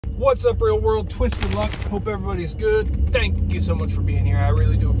What's up, real world? Twisted Luck. Hope everybody's good. Thank you so much for being here. I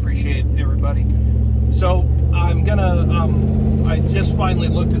really do appreciate everybody. So I'm gonna I just finally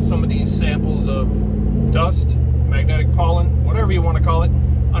looked at some of these samples of dust, magnetic pollen, whatever you want to call it,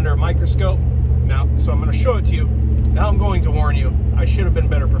 under a microscope. Now, so I'm going to show it to you. Now I'm going to warn you, I should have been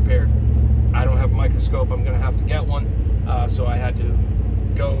better prepared. I don't have a microscope. I'm going to have to get one. So I had to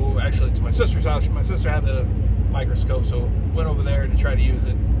go actually to my sister's house. My sister had the microscope, so went over there to try to use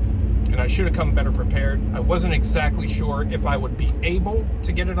it. And I should have come better prepared. I wasn't exactly sure if I would be able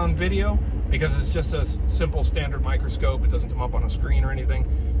to get it on video because it's just a simple standard microscope. It doesn't come up on a screen or anything.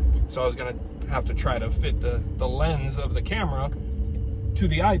 So I was going to have to try to fit the lens of the camera to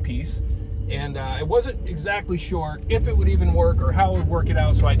the eyepiece. And I wasn't exactly sure if it would even work or how it would work it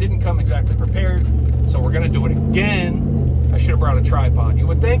out. So I didn't come exactly prepared. So we're going to do it again. I should have brought a tripod. You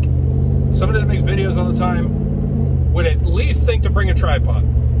would think somebody that makes videos all the time would at least think to bring a tripod.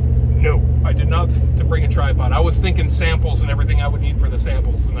 No, I did not think to bring a tripod. I was thinking samples and everything I would need for the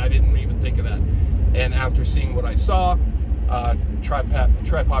samples, and I didn't even think of that. And after seeing what I saw,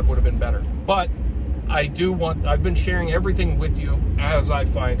 tripod would have been better. But I've been sharing everything with you as I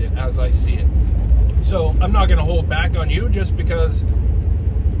find it, as I see it. So I'm not going to hold back on you just because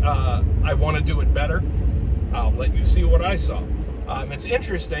I want to do it better. I'll let you see what I saw. It's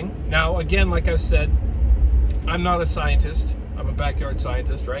interesting. Now, again, like I've said, I'm not a scientist. I'm a backyard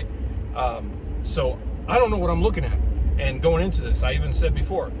scientist, right? So I don't know what I'm looking at. And going into this, I even said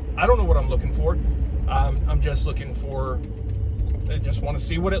before, I don't know what I'm looking for. I'm just looking for, I just want to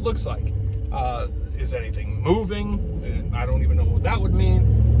see what it looks like. Is anything moving? I don't even know what that would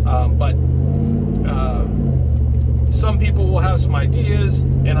mean. But some people will have some ideas,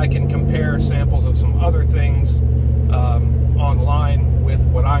 and I can compare samples of some other things online with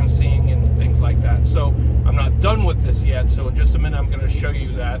what I'm seeing and things like that. So I'm not done with this yet. So in just a minute, I'm going to show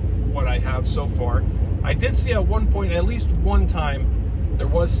you what I have so far. I did see at one point, at least one time, there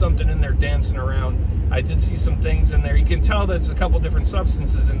was something in there dancing around. I did see some things in there. You can tell that's a couple different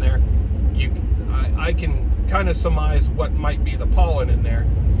substances in there. I can kind of surmise what might be the pollen in there,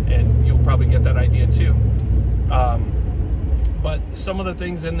 and you'll probably get that idea too. But some of the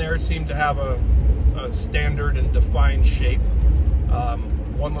things in there seem to have a standard and defined shape.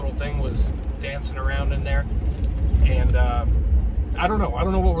 One little thing was dancing around in there, and I don't know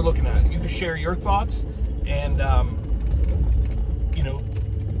what we're looking at. You can share your thoughts and you know,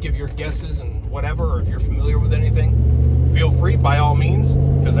 give your guesses and whatever, or if you're familiar with anything, feel free, by all means,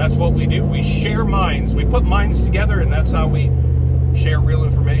 because that's what we do. We share minds. We put minds together, and that's how we share real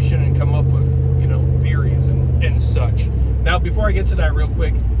information and come up with, you know, theories and such. Now, before I get to that real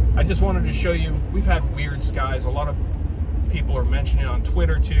quick, I just wanted to show you, we've had weird skies. A lot of people are mentioning it on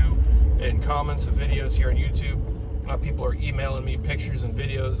Twitter too, in comments of videos here on YouTube. A lot of people are emailing me pictures and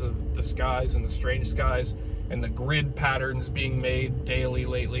videos of the skies and the strange skies and the grid patterns being made daily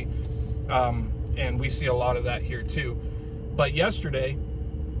lately. And we see a lot of that here too. But yesterday,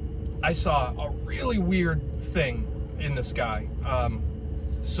 I saw a really weird thing in the sky.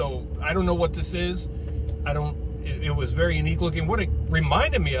 So I don't know what this is. It was very unique looking. What it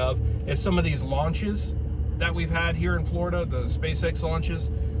reminded me of is some of these launches that we've had here in Florida, the SpaceX launches.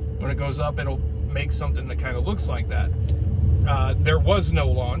 When it goes up, it'll make something that kind of looks like that. There was no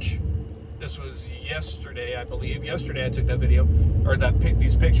launch. This was yesterday, I believe. Yesterday I took that video, or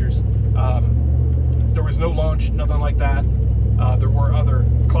these pictures. There was no launch, nothing like that. There were other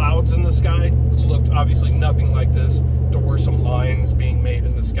clouds in the sky. It looked obviously nothing like this. There were some lines being made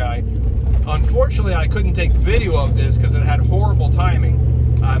in the sky. Unfortunately, I couldn't take video of this because it had horrible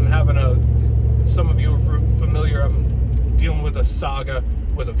timing. I'm having some of you are familiar, I'm dealing with a saga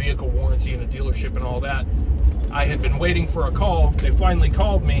with a vehicle warranty and a dealership and all that. I had been waiting for a call. They finally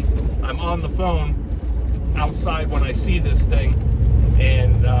called me. I'm on the phone outside when I see this thing.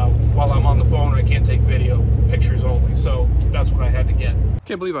 And while I'm on the phone, I can't take video, pictures only. So that's what I had to get.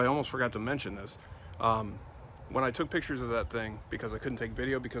 Can't believe I almost forgot to mention this. When I took pictures of that thing, because I couldn't take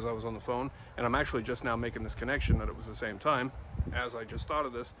video because I was on the phone, and I'm actually just now making this connection that it was the same time as I just thought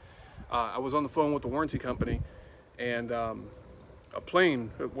of this. I was on the phone with the warranty company, and a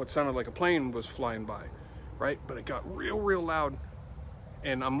plane, what sounded like a plane, was flying by, right? But it got real loud,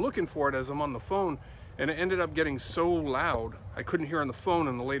 and I'm looking for it as I'm on the phone, and it ended up getting so loud I couldn't hear on the phone,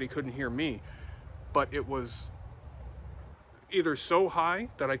 and the lady couldn't hear me. But it was either so high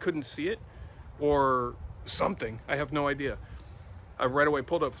that I couldn't see it, or something. I have no idea. I right away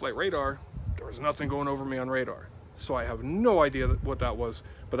pulled up flight radar. There was nothing going over me on radar. So I have no idea what that was,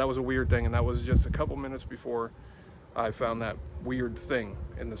 but that was a weird thing, and that was just a couple minutes before I found that weird thing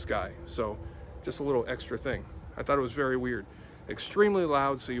in the sky. So just a little extra thing. I thought it was very weird. extremely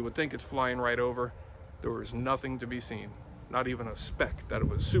loud, so you would think it's flying right over. There was nothing to be seen, not even a speck, that it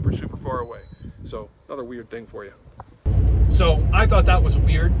was super, super far away. So another weird thing for you. So I thought that was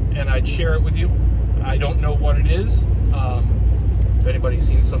weird, and I'd share it with you. I don't know what it is. If anybody's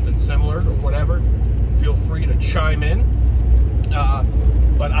seen something similar or whatever, feel free to chime in.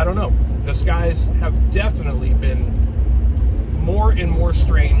 But I don't know. The skies have definitely been more and more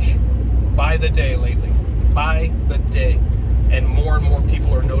strange by the day lately. By the day. And more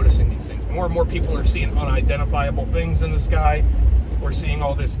people are noticing these things. More and more people are seeing unidentifiable things in the sky. We're seeing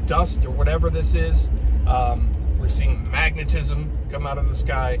all this dust or whatever this is. We're seeing magnetism come out of the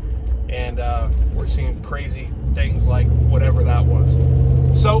sky. And we're seeing crazy things like whatever that was.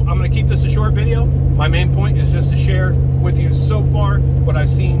 So I'm going to keep this a short video. My main point is just to share with you so far what I've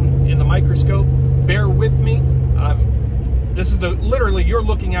seen in the microscope. Bear with me. This is literally, you're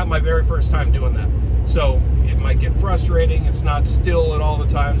looking at my very first time doing that. So it might get frustrating. It's not still at all the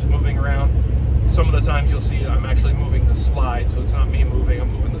times moving around. Some of the times you'll see I'm actually moving the slide. So it's not me moving,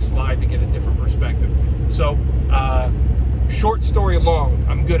 I'm moving the slide to get a different perspective. So short story long,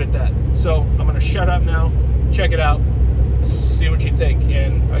 I'm good at that. So I'm going to shut up now, check it out, see what you think.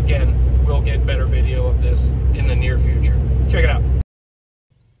 And again, we'll get better video of this in the near future. Check it out.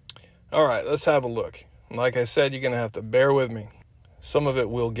 All right, let's have a look. Like I said, you're going to have to bear with me. Some of it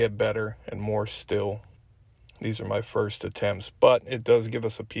will get better and more still. These are my first attempts, but it does give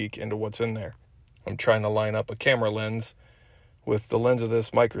us a peek into what's in there. I'm trying to line up a camera lens with the lens of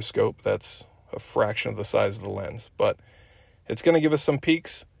this microscope. That's a fraction of the size of the lens, but it's going to give us some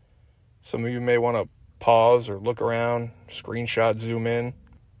peeks. Some of you may want to pause or look around, screenshot, zoom in,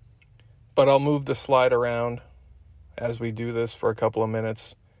 but I'll move the slide around as we do this for a couple of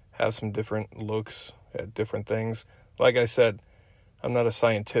minutes, have some different looks at different things. Like I said, I'm not a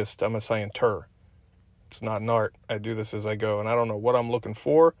scientist, I'm a scienter. It's not an art. I do this as I go, and I don't know what I'm looking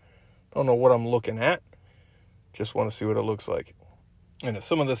for. I don't know what I'm looking at. Just want to see what it looks like. And if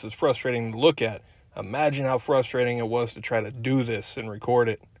some of this is frustrating to look at, imagine how frustrating it was to try to do this and record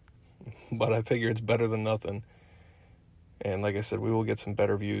it. But I figure it's better than nothing. And like I said, we will get some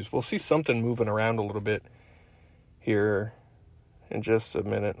better views. We'll see something moving around a little bit here in just a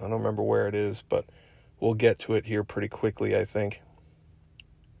minute. I don't remember where it is, but we'll get to it here pretty quickly, I think.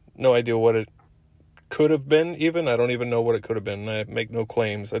 No idea what it could have been, even. I don't even know what it could have been. I make no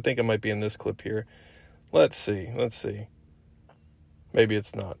claims. I think it might be in this clip here. Let's see. Maybe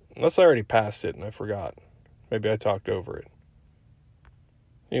it's not. Unless I already passed it and I forgot. Maybe I talked over it.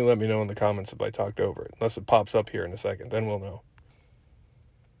 You can let me know in the comments if I talked over it. Unless it pops up here in a second, then we'll know.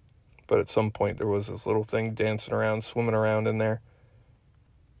 But at some point there was this little thing dancing around, swimming around in there.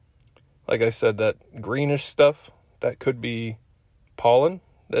 Like I said, that greenish stuff, that could be pollen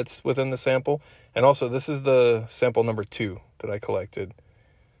that's within the sample. And also, this is the sample number 2 that I collected.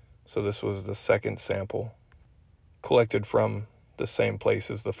 So this was the second sample collected from the same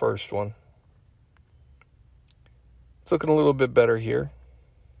place as the first one. It's looking a little bit better here.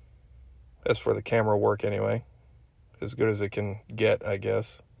 That's for the camera work anyway. As good as it can get, I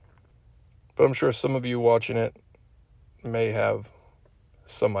guess. But I'm sure some of you watching it may have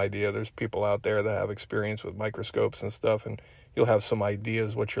some idea. There's people out there that have experience with microscopes and stuff, and you'll have some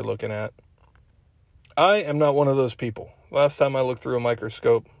ideas what you're looking at. I am not one of those people. Last time I looked through a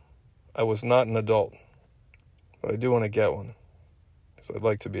microscope, I was not an adult. But I do want to get one, because I'd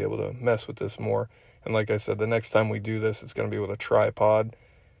like to be able to mess with this more. And like I said, the next time we do this, it's going to be with a tripod.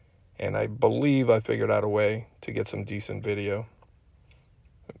 And I believe I figured out a way to get some decent video.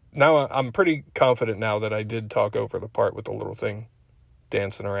 Now, I'm pretty confident now that I did talk over the part with the little thing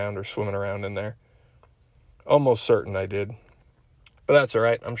dancing around or swimming around in there. Almost certain I did. But that's all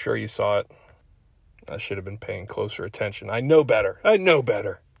right. I'm sure you saw it. I should have been paying closer attention. I know better. I know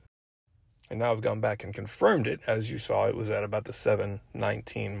better. And now I've gone back and confirmed it. As you saw, it was at about the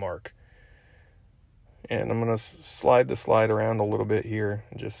 7:19 mark. And I'm going to slide the slide around a little bit here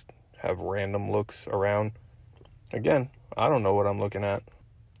and just have random looks around. Again, I don't know what I'm looking at,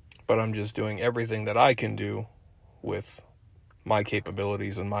 but I'm just doing everything that I can do with my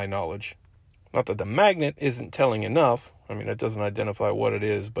capabilities and my knowledge. Not that the magnet isn't telling enough. I mean, it doesn't identify what it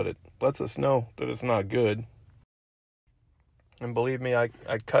is, but it lets us know that it's not good. And believe me, I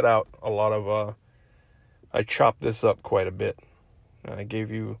cut out a lot of, I chopped this up quite a bit. And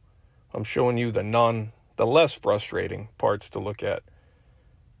I'm showing you the less frustrating parts to look at.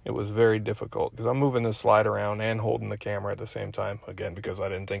 It was very difficult because I'm moving this slide around and holding the camera at the same time. Again, because I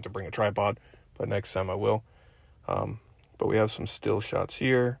didn't think to bring a tripod, but next time I will. But we have some still shots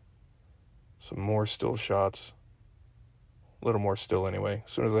here. Some more still shots. A little more still anyway.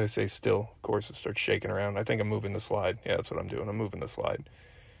 As soon as I say still, of course, it starts shaking around. I think I'm moving the slide. Yeah, that's what I'm doing. I'm moving the slide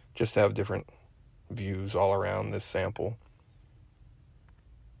just to have different views all around this sample.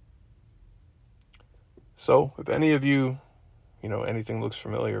 So if any of you, anything looks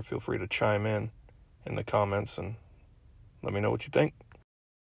familiar, feel free to chime in the comments and let me know what you think.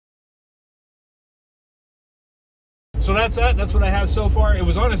 So that's that. That's what I have so far. It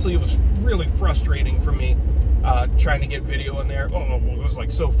was really frustrating for me trying to get video in there. Oh, it was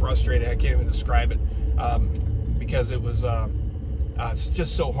like so frustrating. I can't even describe it because it was it's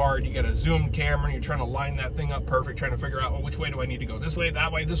just so hard. You got a zoomed camera and you're trying to line that thing up perfect, trying to figure out, which way do I need to go? This way,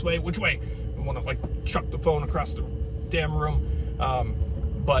 that way, this way, which way? I want to like chuck the phone across the damn room.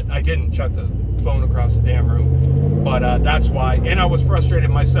 But I didn't chuck the phone across the damn room. But that's why. And I was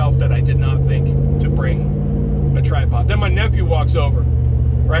frustrated myself that I did not think to bring a tripod. Then my nephew walks over,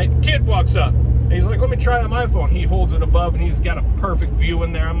 right? Kid walks up. And he's like, let me try it on my phone. He holds it above and he's got a perfect view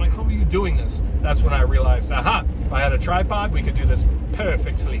in there. I'm like, how are you doing this? That's when I realized, aha, if I had a tripod, we could do this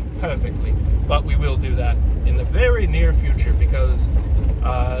perfectly. But we will do that in the very near future because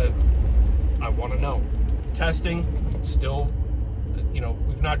I want to know. Testing, still,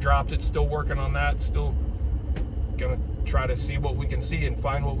 we've not dropped it, still working on that, still gonna try to see what we can see and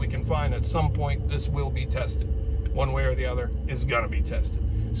find what we can find. At some point, this will be tested. One way or the other is gonna be tested.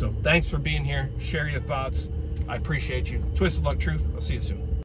 So thanks for being here. Share your thoughts. I appreciate you. Twisted Luck Truth. I'll see you soon.